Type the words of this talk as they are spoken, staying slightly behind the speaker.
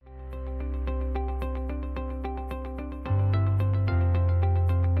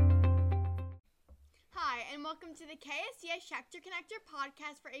welcome to the KSDS Schechter Connector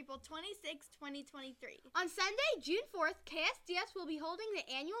podcast for April 26, 2023. On Sunday, June 4th, KSDS will be holding the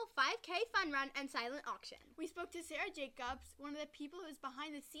annual 5K fun run and silent auction. We spoke to Sarah Jacobs, one of the people who's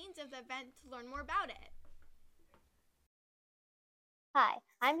behind the scenes of the event, to learn more about it. Hi,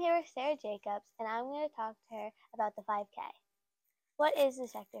 I'm here with Sarah Jacobs, and I'm going to talk to her about the 5K. What is the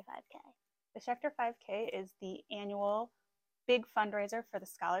Schechter 5K? The Schechter 5K is the annual big fundraiser for the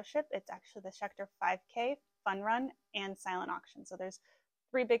scholarship. It's actually the Schechter 5K fun run and silent auction. So there's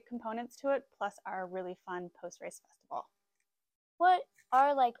 3 big components to it, plus our really fun post-race festival. What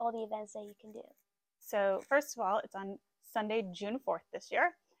are all the events that you can do? So first of all, it's on Sunday, June 4th this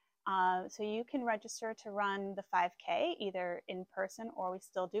year. So you can register to run the 5K either in person, or we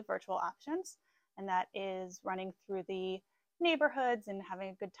still do virtual options. And that is running through the neighborhoods and having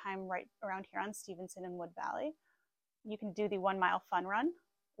a good time right around here on Stevenson and Wood Valley. You can do the 1 mile fun run,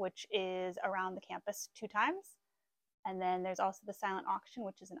 which is around the campus 2 times. And then there's also the silent auction,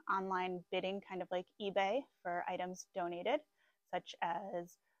 which is an online bidding, kind of like eBay, for items donated, such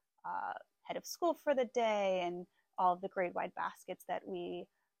as head of school for the day and all of the grade-wide baskets that we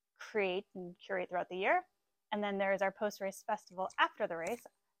create and curate throughout the year. And then there's our post-race festival after the race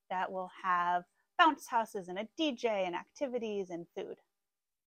that will have bounce houses and a DJ and activities and food.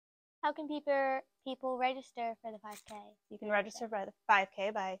 How can people register for the 5K? You can register by the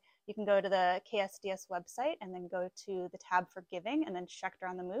 5K you can go to the KSDS website and then go to the tab for giving and then Schechter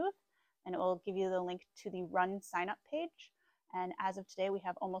on the Move, and it will give you the link to the run sign-up page. And as of today, we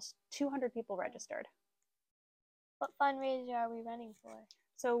have almost 200 people registered. What fundraiser are we running for?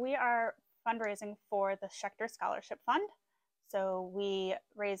 So we are fundraising for the Schechter Scholarship Fund. So we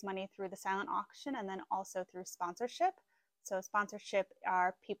raise money through the silent auction and then also through sponsorship. So sponsorship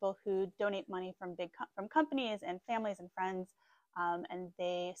are people who donate money from companies and families and friends, and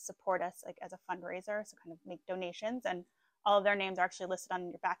they support us as a fundraiser, so kind of make donations, and all of their names are actually listed on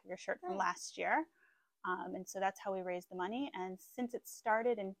your back of your shirt from last year. And so that's how we raise the money. And since it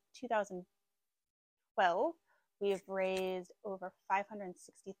started in 2012, we have raised over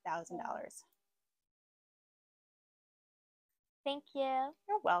 $560,000. Thank you.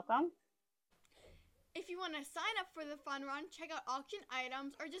 You're welcome. If you want to sign up for the fun run, check out auction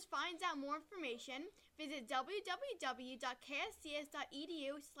items, or just find out more information, visit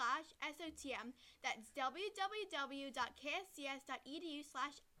www.ksds.edu/SOTM. That's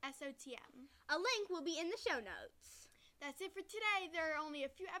www.ksds.edu/SOTM. A link will be in the show notes. That's it for today. There are only a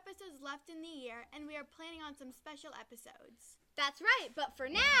few episodes left in the year, and we are planning on some special episodes. That's right, but for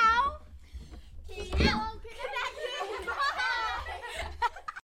now, keep on connected!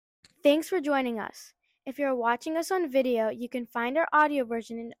 Thanks for joining us. If you're watching us on video, you can find our audio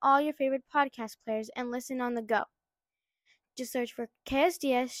version in all your favorite podcast players and listen on the go. Just search for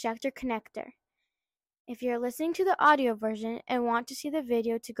KSDS Schechter Connector. If you're listening to the audio version and want to see the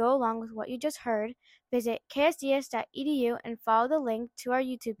video to go along with what you just heard, visit ksds.edu and follow the link to our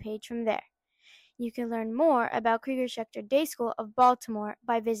YouTube page from there. You can learn more about Krieger Schechter Day School of Baltimore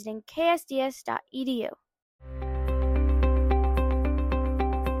by visiting ksds.edu.